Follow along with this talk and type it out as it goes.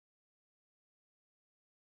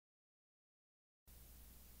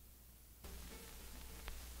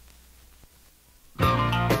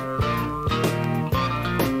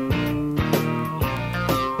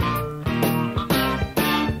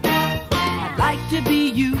like to be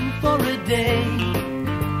you for a day.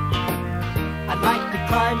 I'd like to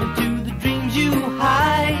climb into the dreams you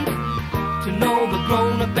hide, to know the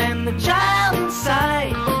grown-up and the child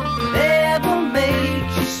inside ever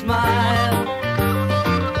makes you smile.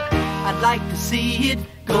 I'd like to see it,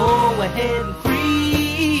 go ahead and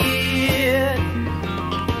free it.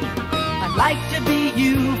 I'd like to be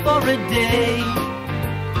you for a day.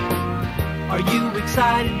 Are you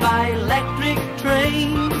excited by electric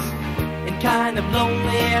trains, and kind of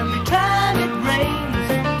lonely every time it rains?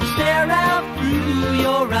 Stare out through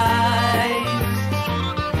your eyes,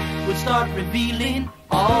 we'll start revealing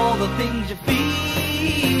all the things you're feeling.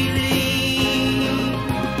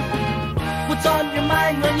 What's on your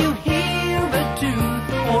mind when you hear a tune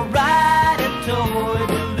or ride a toy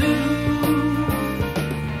balloon?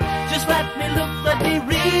 Just let me look, let me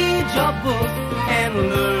read your book and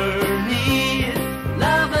learn it,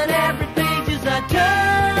 loving every page as I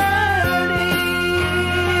turn it.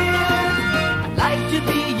 I'd like to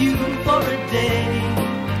be you for a day.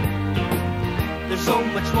 There's so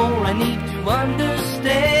much more I need to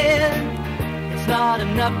understand. It's not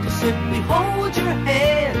enough to simply hold your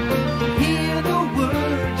hand, hear the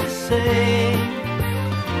words you say.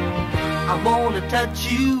 I wanna touch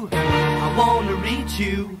you, I wanna reach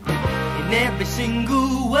you in every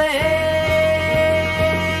single way.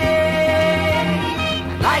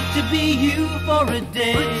 I'd like to be you for a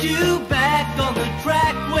day, put you back on the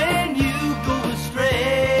track when you go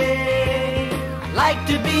astray. I'd like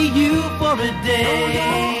to be you for a day, hold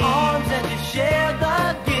your arms and to share the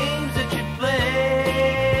games that you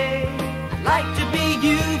play. I'd like to be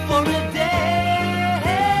you for a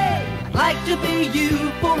day, I'd like to be you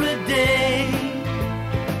for a day.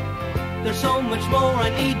 There's so much more I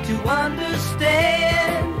need to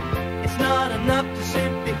understand. It's not enough to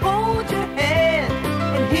simply hold your hand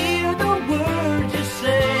and hear the words you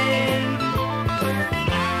say.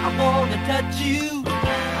 I wanna touch you,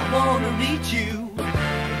 I wanna reach you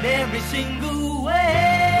in every single way.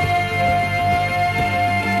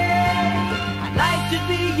 I'd like to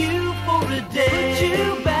be you for a day, put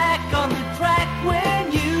you back on the track when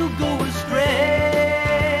you go astray.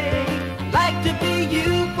 I'd like to be you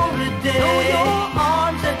for a day, know your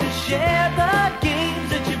arms and to share the games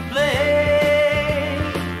that you play.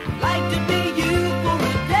 I'd like to be you for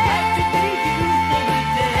a day, to be you for a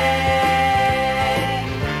day.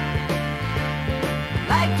 I'd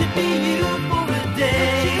like to be you